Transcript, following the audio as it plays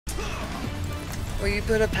Will you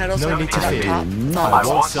put a pedal No so need to fear. top? I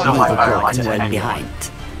want some of my well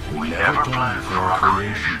behind. We never planned for our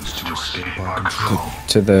creations to escape our control.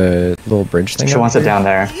 To the little bridge thing? She wants it down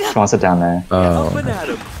there. She wants it down there. Oh.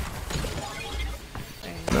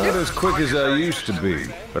 Not as quick as I used to be,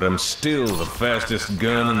 but I'm still the fastest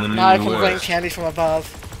gun in the Now I New can blame West. candy from above.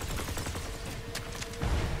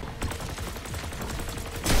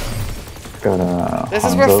 Go to This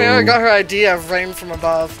is where Hanzo. Farrah got her idea of rain from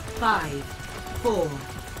above. 5, 4,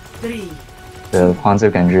 3. The Hanzo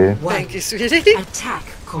Genji. Thank you, sweetie. Attack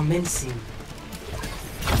commencing.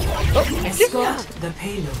 Oh, Escort the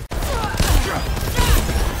payload.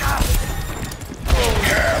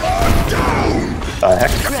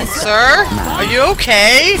 Heck? Sir, are you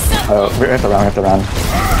okay? Oh, we have to run, we have to run.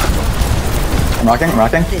 I'm rocking, I'm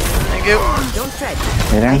rocking. Thank you. Don't fret.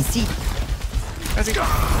 Meeting. Where's he?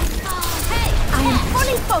 I am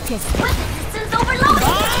fully focused. Resistance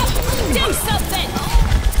overloaded. Do something.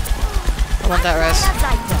 I want that rest.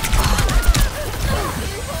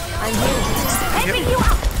 I'm here. Helping you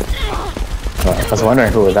out. I was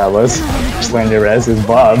wondering who that was. Just when your res is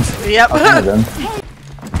Bob. Yep. I'll them.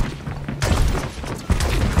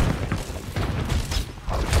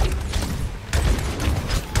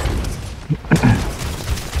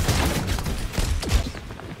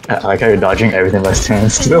 I like how you're dodging everything by standing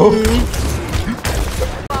still.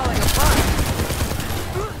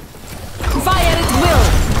 Fire at will.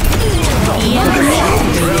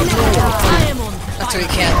 That's why you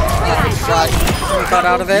can't fraud. We got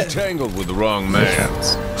out of it. Tangled with the wrong man.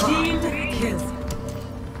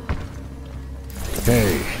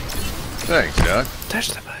 Hey. Thanks, Doc. Touch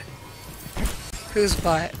the butt. Whose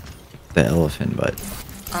butt? The elephant butt.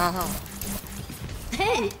 Uh-huh.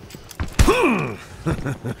 Hey. Good.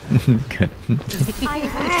 I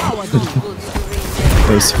have good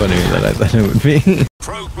It was funnier than I thought it would be.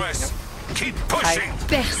 Progress. Keep pushing.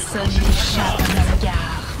 Personne n'échappe à mon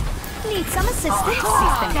regard. Need some assistance?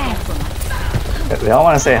 They all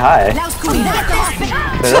want to say hi.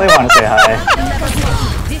 They really want to say hi.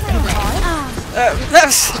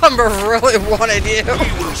 That Summer really wanted you.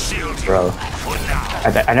 Bro.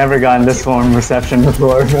 I never gotten this form of reception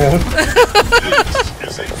before, man.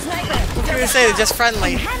 What can we say? They're just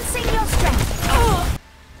friendly. Enhancing your strength.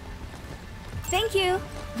 Thank you.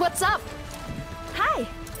 What's up? Hi.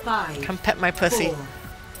 5, Come pet my pussy. 4,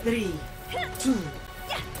 3, 2,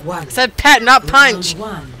 1. I said pet, not punch.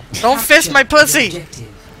 One. Don't fist my pussy. Objective.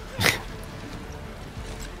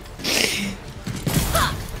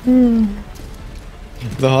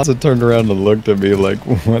 The Hanzo turned around and looked at me like,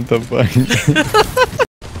 what the fuck?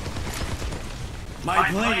 My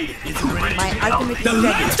blade is ready. My ultimate is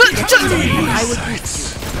ready. I will beat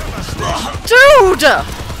Dude! you.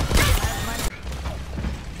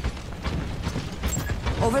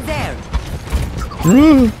 Over there.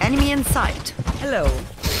 Enemy in sight. Hello.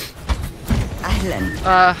 Ahlan.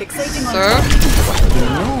 Sir?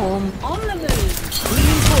 On the move.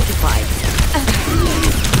 Being fortified.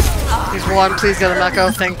 He's one, please get him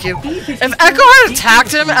Echo, thank you. If Echo had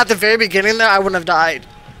attacked him at the very beginning there, I wouldn't have died.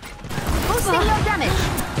 Boosting your damage.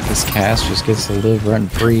 This cast just gets to live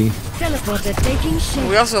rent free. Teleporter taking shape.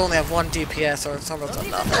 We also only have one DPS, or it's almost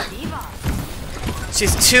nothing.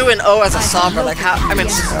 She's 2 and 0 as a Sombra, like how, I mean...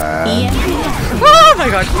 oh my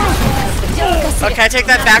god. Okay, I take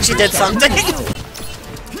that back, she did something.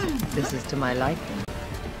 This is to my liking.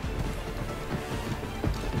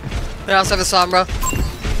 They also have a Sombra.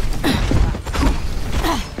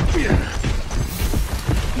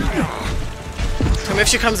 If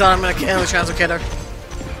she comes out, I'm gonna translocate her.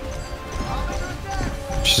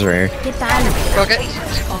 She's rare. Get down. Broke it.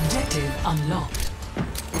 Objective unlocked.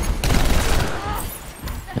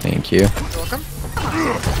 Thank you. Welcome.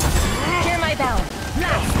 Hear my bell.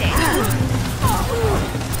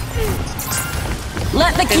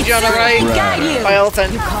 Let the Genji on the right. guide you. By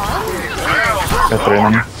elephant. Got 3 of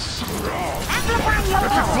them.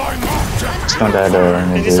 Just don't die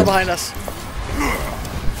to Genji's still behind us.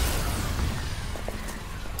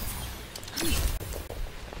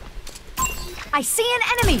 I see an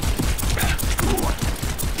enemy.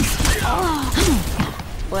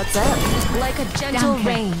 What's up? Like a gentle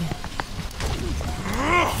rain.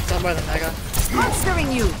 Done by the Mega. Monstering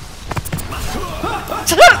you.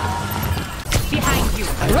 Behind you.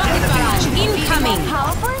 Rocket barrage incoming.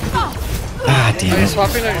 Powerful. Ah, Are damn you it.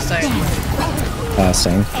 swapping or are you staying?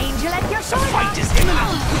 Same. Angel at your shoulder.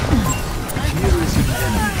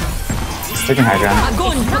 Taking high ground.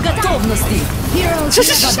 Огонь по готовности. Heroes.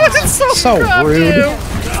 It's So crap, rude. dude.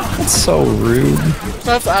 That's so rude.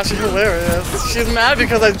 That's actually hilarious. She's mad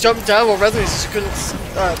because I jumped down while Resident she couldn't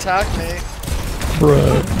attack me.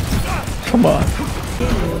 Bruh. Come on.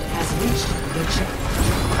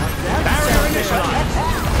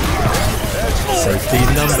 Safety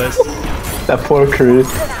in numbers. That poor crew.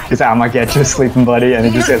 He's like, I'm gonna get you a sleeping buddy, and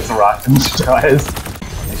he just gets rocked and dies. I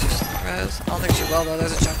don't think she will though,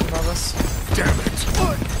 there's a chunk above us. Damn it.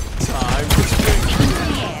 Time to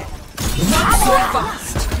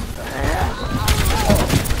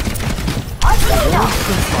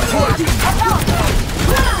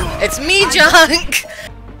It's me, Junk!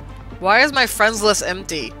 Why is my friends list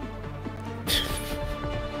empty?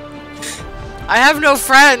 I have no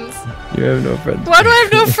friends! You have no friends. Why do I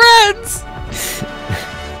have no friends?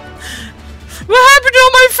 What happened to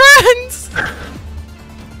all my friends?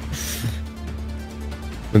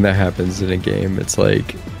 When that happens in a game, it's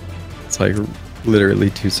like literally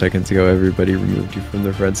 2 seconds ago everybody removed you from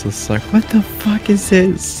their friends list. It's like, what the fuck is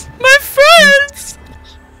this? My friends!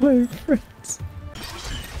 My friends.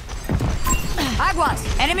 Aguas!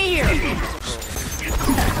 Enemy here!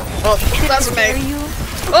 Oh, that's me.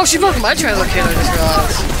 Oh, she broke my translocator, I just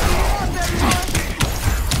realized.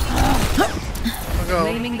 I'll go.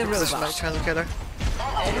 Blaming the This is my robot. translocator.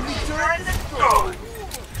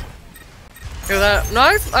 Hear that? No,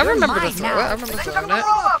 I remember to throw it. I remember throwing it.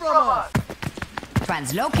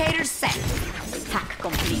 Translocator set. Hack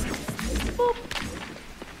complete.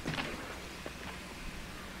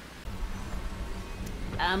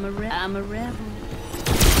 I'm a rebel.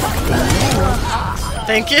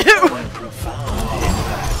 Thank you!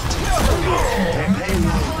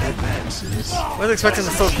 I was expecting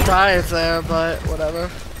to still dive there, but whatever.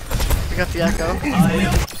 We got the echo.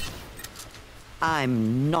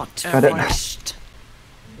 I'm not Got it. finished.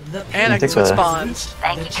 And I can Take switch the- spawns.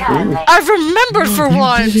 Ooh. I've remembered for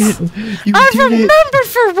once! I've remembered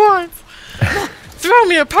for once! Throw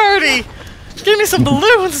me a party! Give me some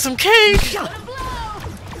balloons and some cake!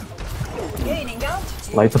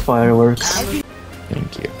 Light the fireworks.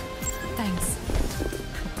 Thank you. Thanks.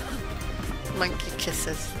 Monkey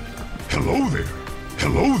kisses. Hello there.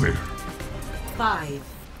 Hello there. 5,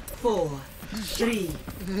 4, 3.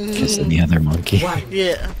 Kissing the other monkey.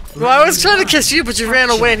 Yeah. Well, I was trying to kiss you, but you ran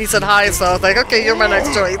away and he said hi, so I was like, okay, you're my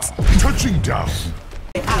next choice. Touching down.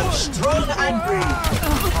 Strong and brave.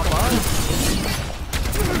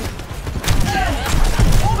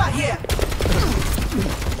 Over here.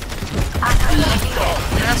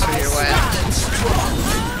 That's where you went.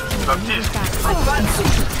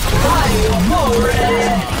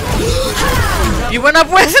 You went up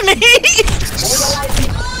with me!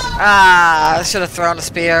 Ah, I should have thrown a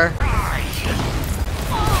spear.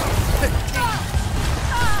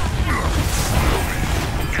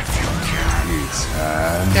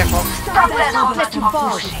 Careful.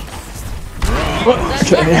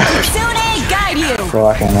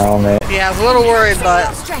 Rock and roll, mate. Yeah, I was a little worried, but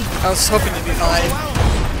I was hoping to be fine.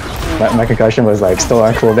 My concussion was like still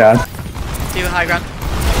on cooldown. Do you have high ground?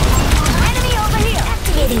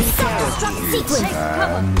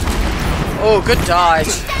 Oh, good dodge.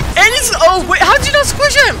 And he's, oh wait, how'd you not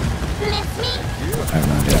squish him?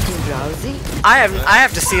 I have no idea. I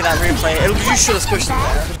have to see that replay. You should have squished him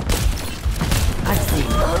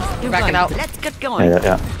there. Backing out. Let's get going.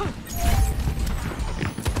 Yeah.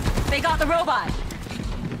 They got the robot.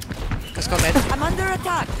 Let's go mid. I'm under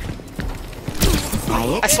attack.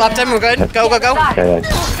 I slapped him, we're good. Go, go, go. Yeah.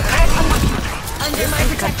 Under my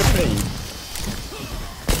protective plane.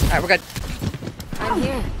 Alright, we're good. I'm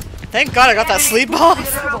here. Thank God I got that sleep off.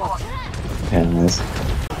 Yeah, nice.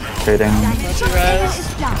 Trading.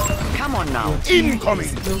 Come on now. Incoming.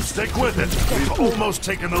 Stick with it. We've almost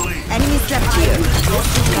taken the lead. Enemy trapped here.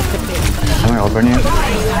 I'm gonna open you.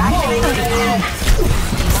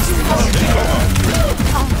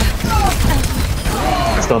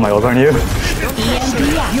 Still my ult on you.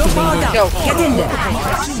 Yo. Get in there.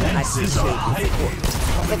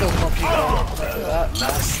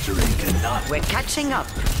 We're catching up.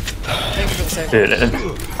 Thank you for the save. Dude,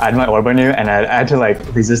 I had my orb on you, and I had to like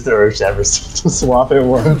resist the urge to ever to swap it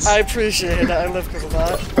once. I appreciate it. I live because of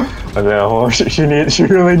that. I was like, oh, she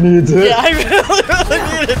really needs it. Yeah, I really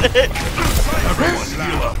needed it. Everyone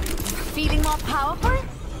heal up. Feeling more powerful?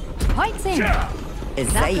 Points in.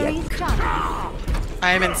 Isaiah.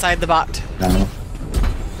 I am inside the bot. No.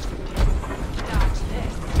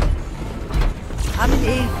 I'm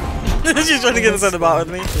in. She's trying to get inside the bot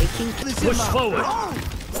with me. push forward.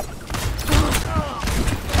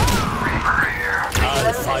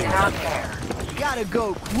 I'll fight them. Gotta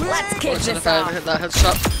go quick. Let's kick Fortunate this if I off. hit that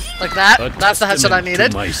headshot like that. A That's the headshot I testament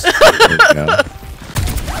needed. to my There you go.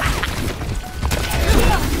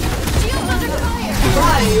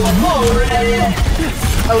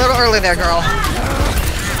 A little early there, girl.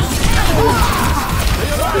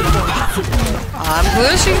 I'm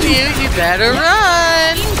pushing you, you better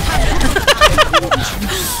run!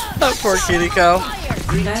 Oh, poor Kiriko.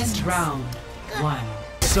 Last round. 1.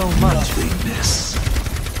 So much weakness.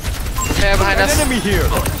 Okay, behind us. Enemy here.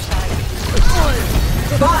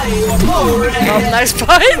 5 more. Oh, nice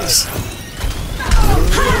punch!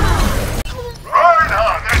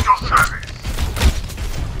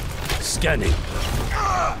 Scanning.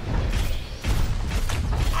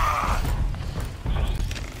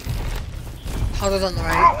 Hold it on the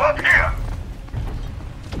right.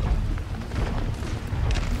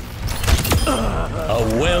 A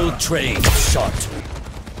well-trained shot.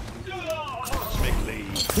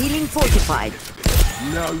 Healing fortified.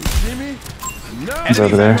 Now you see me? No. He's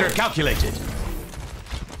over there. Factor calculated.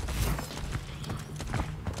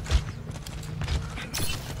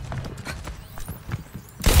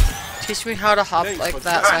 Teach me how to hop like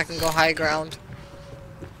that so I can go high ground.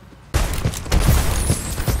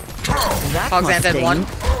 That Hogs must dead sting. one.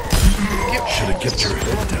 Should have kept your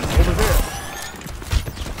head down.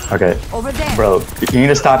 Okay, Over there. bro, you need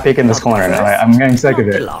to stop picking this corner. I'm getting sick of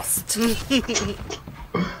it. Lost.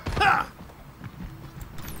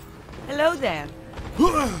 Hello there.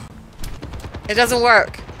 It doesn't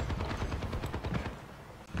work.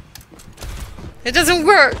 It doesn't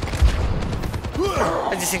work.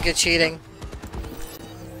 I just think you're cheating.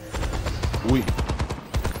 We.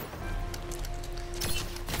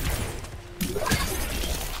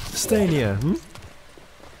 Stay near, hmm?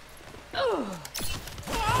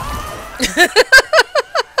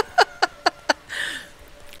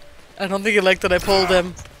 I don't think he liked that I pulled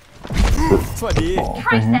him. Funny.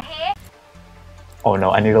 Oh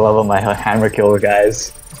no, I need to level my hammer kill,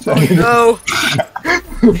 guys. No.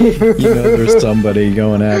 You know there's somebody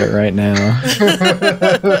going at it right now. I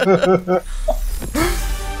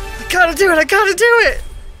gotta do it, I gotta do it!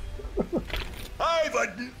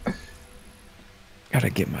 Gotta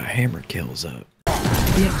get my hammer kills up.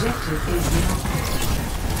 The objective is now.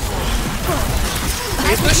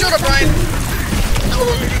 He's my shield up, Brian!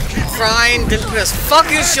 Brian didn't put his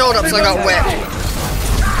fucking shield up so I got wet.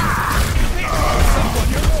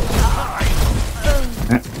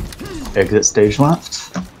 Exit stage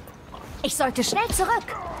left. Ich sollte schnell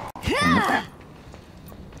zurück.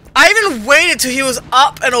 I even waited till he was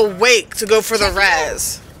up and awake to go for the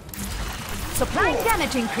res. Supplying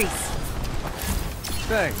damage increase.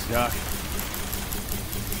 Thanks, Doc.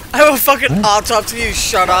 I will fucking autopsy you,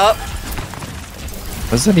 shut up.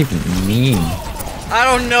 What does that even mean? I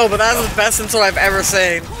don't know, but that's the best insult I've ever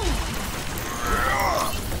seen.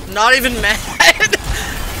 Not even mad. I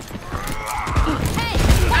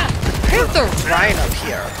have the Rhine up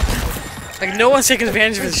here. Like, no one's taking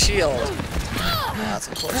advantage of his shield. That's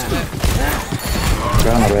unfortunate.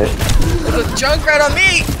 Go on the right. There's a Junkrat on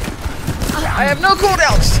me! I have no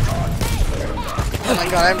cooldowns! Oh my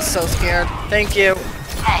god, I'm so scared. Thank you.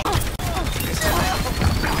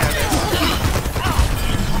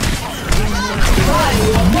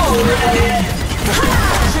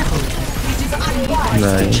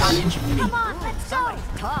 Nice. Come on, let's go.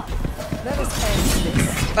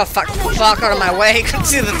 Oh fuck, fuck out of my way, couldn't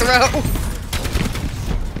see the throw.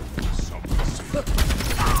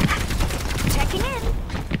 Checking in.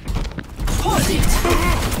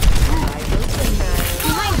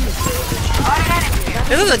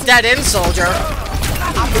 This is a dead end soldier.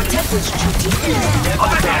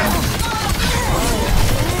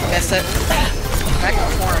 Miss it. Back in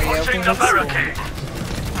the corner, you.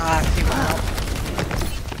 Ah, people out.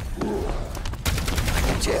 I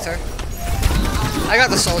can chase her. I got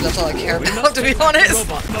the soldier, that's all I care about, to be honest.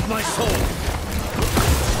 Robot, not my soul.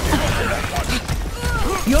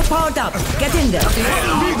 You're powered up. Get in there.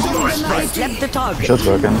 Select the target. Shield's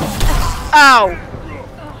broken. Ow!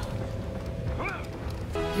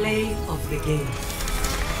 Play of the game.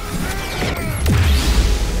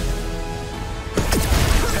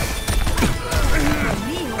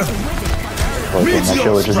 Broken. My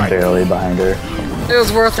shield was just barely behind her. It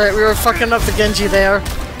was worth it, we were fucking up the Genji there.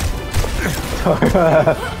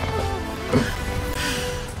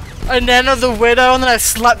 I nanoed the Widow and then I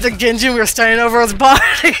slapped the Genji and we were standing over his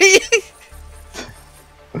body.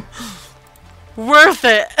 Worth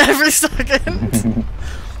it, every second.